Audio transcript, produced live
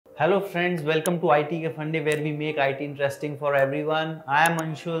Hello friends, welcome to IT Ke Funde where we make IT interesting for everyone. I am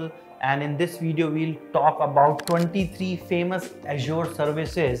Anshul and in this video we'll talk about 23 famous Azure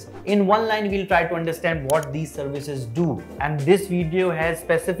services. In one line we'll try to understand what these services do. And this video has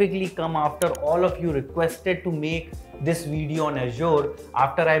specifically come after all of you requested to make this video on Azure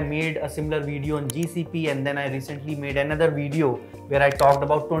after I made a similar video on GCP, and then I recently made another video where I talked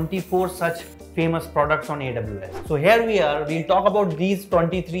about 24 such famous products on AWS. So here we are, we'll talk about these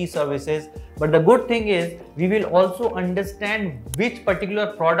 23 services, but the good thing is we will also understand which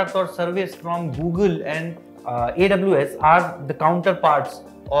particular product or service from Google and AWS are the counterparts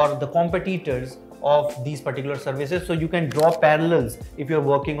or the competitors of these particular services, so you can draw parallels if you're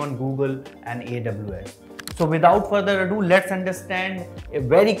working on Google and AWS. So without further ado, let's understand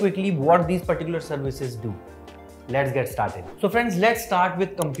very quickly what these particular services do. Let's get started. So friends, let's start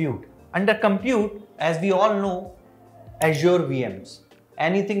with compute. Under compute, as we all know, Azure VMs.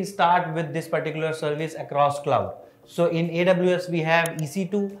 Anything start with this particular service across cloud. So in AWS we have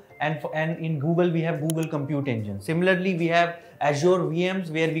EC2 and in Google we have Google Compute Engine. Similarly, we have Azure VMs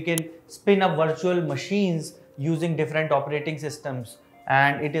where we can spin up virtual machines using different operating systems.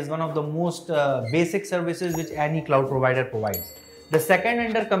 And it is one of the most basic services which any cloud provider provides. The second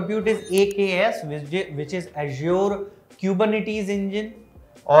under compute is AKS, which is Azure Kubernetes Engine,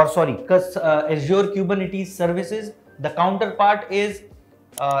 Azure Kubernetes Services. The counterpart is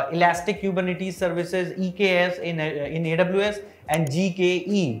Elastic Kubernetes Services, EKS in AWS, and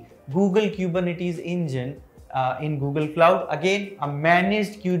GKE, Google Kubernetes Engine in Google Cloud. Again, a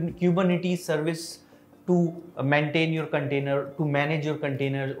managed Kubernetes service to maintain your container, to manage your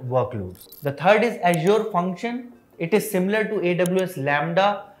container workloads. The third is Azure Function. It is similar to AWS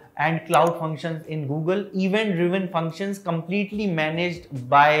Lambda and Cloud Functions in Google. Event-driven functions completely managed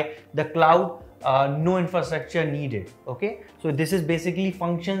by the cloud, no infrastructure needed. Okay, so this is basically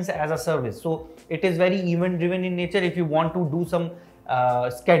functions as a service. So it is very event-driven in nature. If you want to do some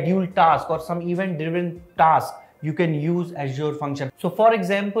scheduled task or some event-driven task, you can use Azure Function. So for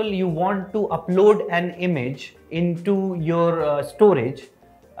example, you want to upload an image into your storage.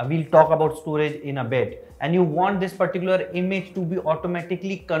 We'll talk about storage in a bit. And you want this particular image to be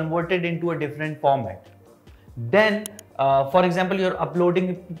automatically converted into a different format. Then, for example, you're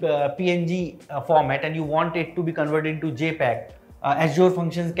uploading PNG format and you want it to be converted into JPEG. Azure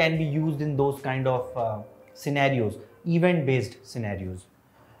Functions can be used in those kind of scenarios, event-based scenarios.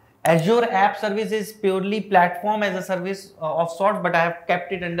 Azure App Service is purely platform as a service of sorts, but I have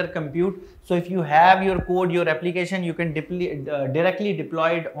kept it under compute. So if you have your code, your application, you can directly deploy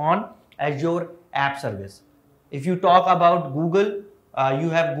it on Azure App Service. If you talk about Google, you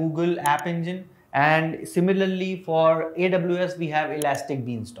have Google App Engine, and similarly for AWS, we have Elastic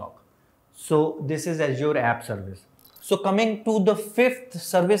Beanstalk. So this is Azure App Service. So coming to the fifth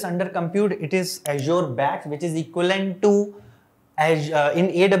service under compute, it is Azure Batch, which is equivalent to in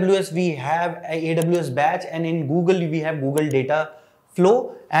AWS we have AWS Batch, and in Google we have Google Data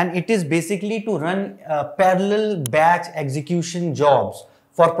Flow, and it is basically to run parallel batch execution jobs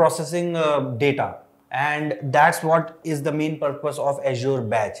for processing data, and that's what is the main purpose of Azure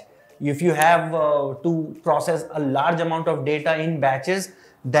Batch. If you have to process a large amount of data in batches,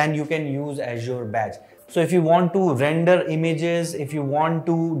 then you can use Azure Batch. So if you want to render images, if you want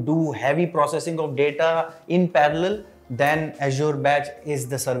to do heavy processing of data in parallel, then Azure Batch is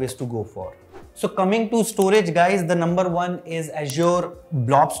the service to go for. So coming to storage, guys, the number one is Azure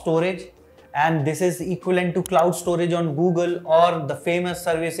Blob storage, and this is equivalent to cloud storage on Google or the famous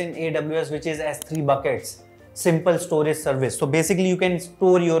service in AWS, which is S3 buckets, simple storage service. So basically you can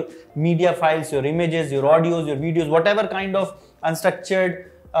store your media files, your images, your audios, your videos, whatever kind of unstructured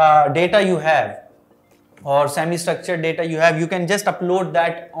data you have or semi-structured data you have, you can just upload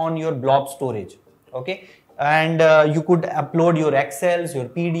that on your Blob storage. Okay, and you could upload your Excels, your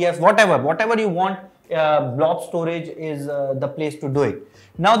PDFs, whatever you want. Blob storage is the place to do it.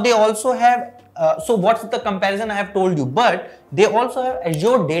 Now they also have, so what's the comparison I have told you, but they also have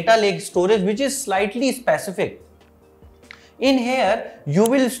Azure Data Lake storage, which is slightly specific. In here, you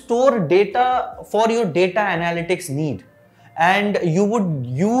will store data for your data analytics need, and you would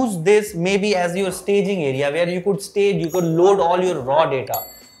use this maybe as your staging area where you could stage, you could load all your raw data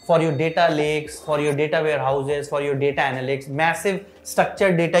for your data lakes, for your data warehouses, for your data analytics. Massive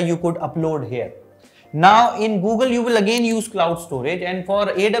structured data you could upload here. Now in Google you will again use cloud storage, and for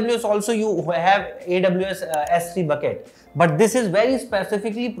AWS also you have AWS S3 bucket, but this is very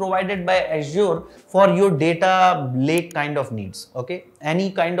specifically provided by Azure for your data lake kind of needs. Okay, any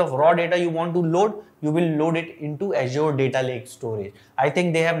kind of raw data you want to load, you will load it into Azure Data Lake storage. I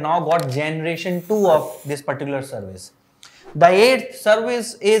think they have now got generation 2 of this particular service. The eighth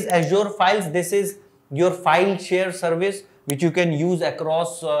service is Azure Files. This is your file share service which you can use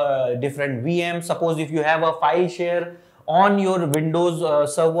across different VMs. Suppose if you have a file share on your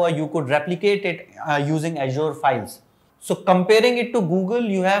Windows server, you could replicate it using Azure Files. So comparing it to Google,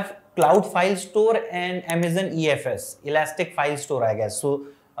 you have Cloud File Store and Amazon EFS, Elastic File Store, I guess. So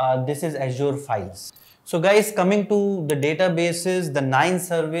this is Azure Files. So guys, coming to the databases, the ninth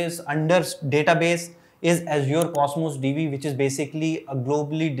service under database is Azure Cosmos DB, which is basically a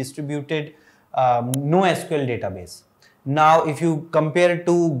globally distributed NoSQL database. Now, if you compare it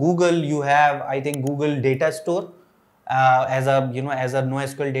to Google, you have, I think, Google Data Store as a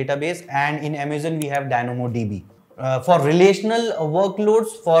NoSQL database, and in Amazon we have DynamoDB. For relational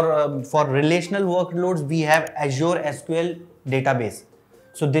workloads, we have Azure SQL Database.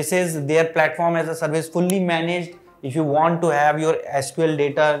 So this is their platform as a service, fully managed. If you want to have your SQL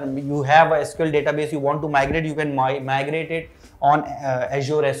data, you have a SQL database, you want to migrate, you can migrate it on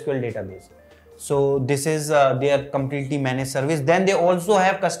Azure SQL Database. So this is their completely managed service. Then they also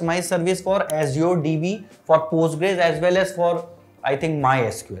have customized service for Azure DB, for Postgres, as well as for, I think,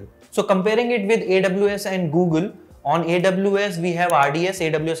 MySQL. So comparing it with AWS and Google, on AWS we have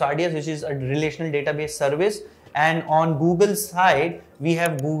AWS RDS, which is a relational database service, and on Google side we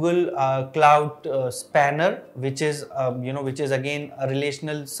have Google Cloud Spanner, which is again a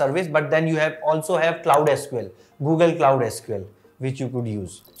relational service, but then you also have Cloud SQL, Google Cloud SQL, which you could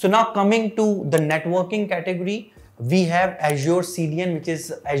use. So now coming to the networking category, we have Azure CDN, which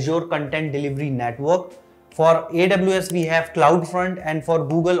is Azure Content Delivery Network. For AWS we have CloudFront, and for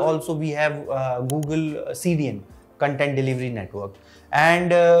Google also we have Google CDN, Content Delivery Network.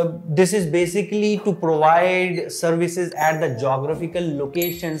 And this is basically to provide services at the geographical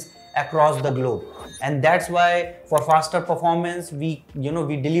locations across the globe, and that's why for faster performance we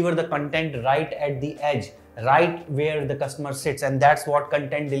deliver the content right at the edge, right where the customer sits, and that's what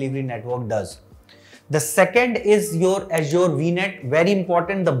Content Delivery Network does. The second is your Azure VNet, very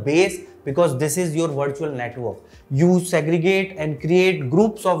important, the base, because this is your virtual network. You segregate and create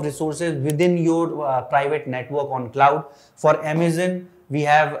groups of resources within your private network on cloud. For Amazon, we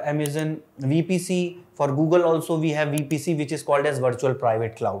have Amazon VPC. For Google also we have VPC, which is called as Virtual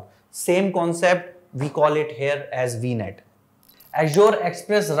Private Cloud. Same concept, we call it here as VNet. Azure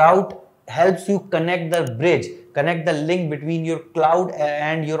Express Route helps you connect the bridge, connect the link between your cloud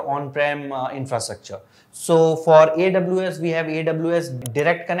and your on-prem infrastructure. So for AWS, we have AWS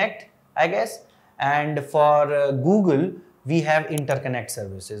Direct Connect, I guess, and for Google, we have interconnect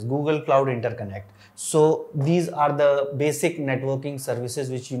services, Google Cloud Interconnect. So these are the basic networking services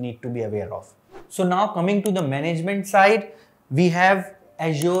which you need to be aware of. So now coming to the management side, we have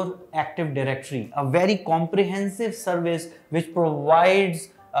Azure Active Directory, a very comprehensive service which provides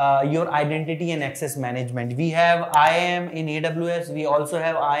your identity and access management. We have IAM in AWS, we also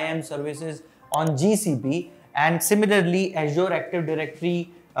have IAM services on GCP, and similarly Azure Active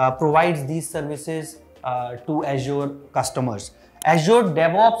Directory provides these services to Azure customers. Azure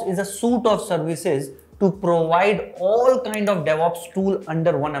DevOps is a suite of services to provide all kind of DevOps tool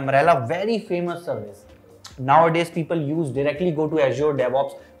under one umbrella, very famous service. Nowadays people directly go to Azure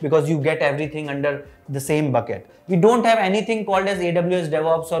DevOps because you get everything under the same bucket. We don't have anything called as AWS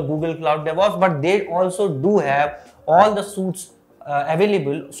DevOps or Google Cloud DevOps, but they also do have all the suites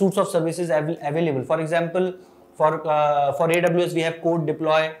suites of services available. For example, for AWS we have code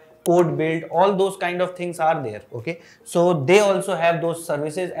deploy, code build, all those kind of things are there. Okay, so they also have those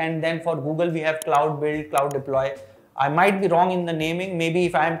services, and then for Google we have cloud build, cloud deploy. I might be wrong in the naming, maybe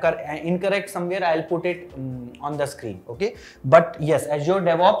if I am incorrect somewhere, I'll put it on the screen, okay? But yes, Azure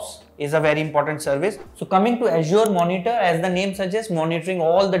DevOps is a very important service. So coming to Azure Monitor, as the name suggests, monitoring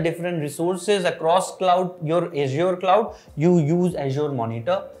all the different resources across cloud, your Azure cloud, you use Azure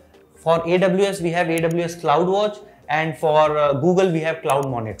Monitor. For AWS, we have AWS CloudWatch, and for Google, we have Cloud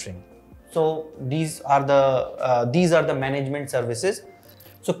Monitoring. So these are the management services.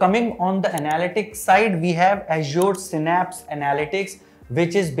 So coming on the analytics side, we have Azure Synapse Analytics,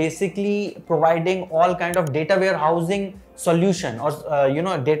 which is basically providing all kind of data warehousing solution or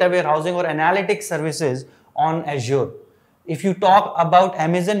data warehousing or analytics services on Azure. If you talk about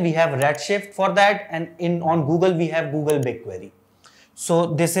Amazon, we have Redshift for that, and on Google we have Google BigQuery. So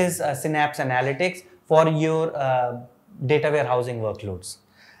this is Synapse Analytics for your data warehousing workloads.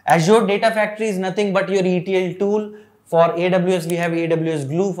 Azure Data Factory is nothing but your ETL tool. For AWS, we have AWS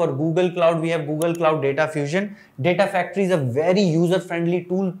Glue. For Google Cloud, we have Google Cloud Data Fusion. Data Factory is a very user-friendly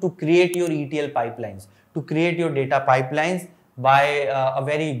tool to create your ETL pipelines, to create your data pipelines by a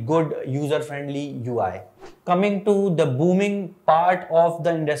very good user-friendly UI. Coming to the booming part of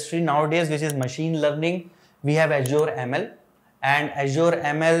the industry nowadays, which is machine learning, we have Azure ML. and Azure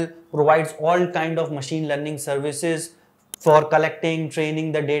ML provides all kind of machine learning services for collecting,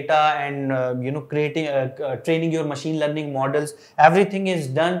 training the data, and creating, training your machine learning models. Everything is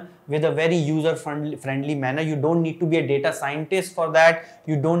done with a very user friendly manner. You don't need to be a data scientist for that.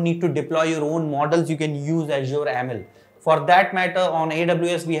 You don't need to deploy your own models. You can use Azure ML. For that matter, on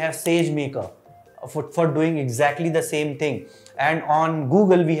AWS we have SageMaker for doing exactly the same thing, and on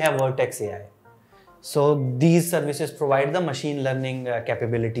Google we have Vertex AI. So these services provide the machine learning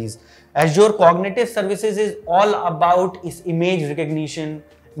capabilities. Azure Cognitive Services is all about image recognition,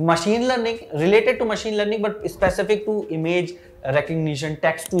 machine learning, related to machine learning, but specific to image recognition,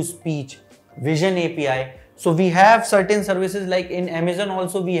 text to speech, vision API. So we have certain services like in Amazon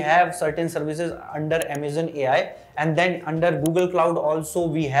also we have certain services under Amazon AI, and then under Google Cloud also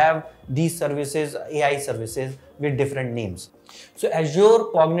we have these services, AI services with different names. So Azure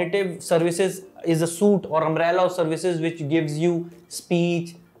Cognitive Services is a suite or umbrella of services which gives you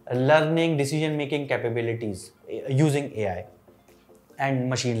speech, learning, decision making capabilities using AI and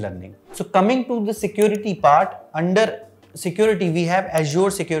machine learning. So coming to the security part, under security we have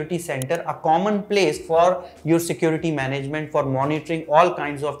Azure Security Center, a common place for your security management, for monitoring all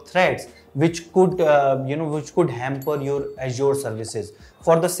kinds of threats which could which could hamper your Azure services.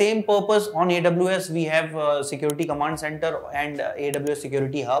 For the same purpose, on AWS we have Security Command Center and AWS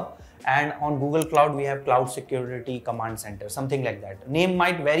Security Hub, and on Google Cloud we have Cloud Security Command Center, something like that. Name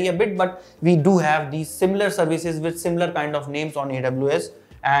might vary a bit, but we do have these similar services with similar kind of names on AWS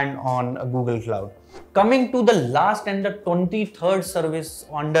and on Google Cloud. Coming to the last and the 23rd service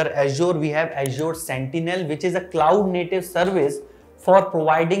under Azure, we have Azure Sentinel, which is a cloud native service for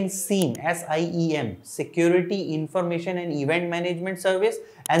providing SIEM, SIEM, Security Information and Event Management Service,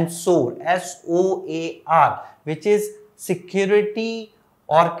 and SOAR, SOAR, which is Security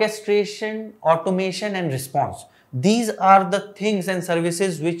Orchestration, Automation and Response. These are the things and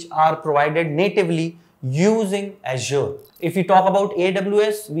services which are provided natively using Azure. If we talk about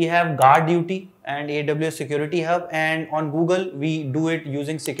AWS, we have Guard Duty and AWS Security Hub, and on Google we do it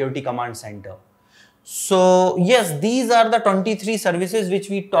using Security Command Center. So yes, these are the 23 services which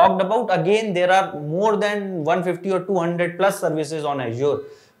we talked about. Again, there are more than 150 or 200 plus services on Azure,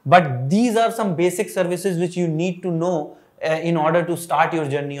 but these are some basic services which you need to know in order to start your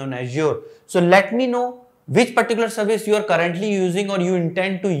journey on Azure. So let me know which particular service you are currently using or you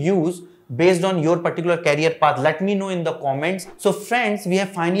intend to use based on your particular career path. Let me know in the comments. So friends, we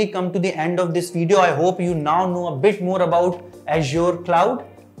have finally come to the end of this video. I hope you now know a bit more about Azure Cloud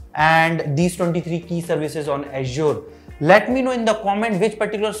and these 23 key services on Azure. Let me know in the comment which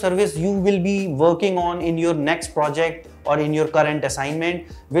particular service you will be working on in your next project or in your current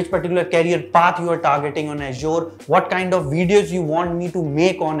assignment, which particular career path you are targeting on Azure, what kind of videos you want me to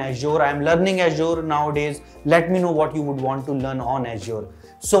make on Azure. I am learning Azure nowadays. Let me know what you would want to learn on Azure.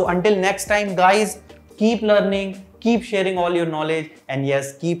 So until next time guys, keep learning, keep sharing all your knowledge, and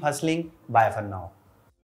yes, keep hustling. Bye for now.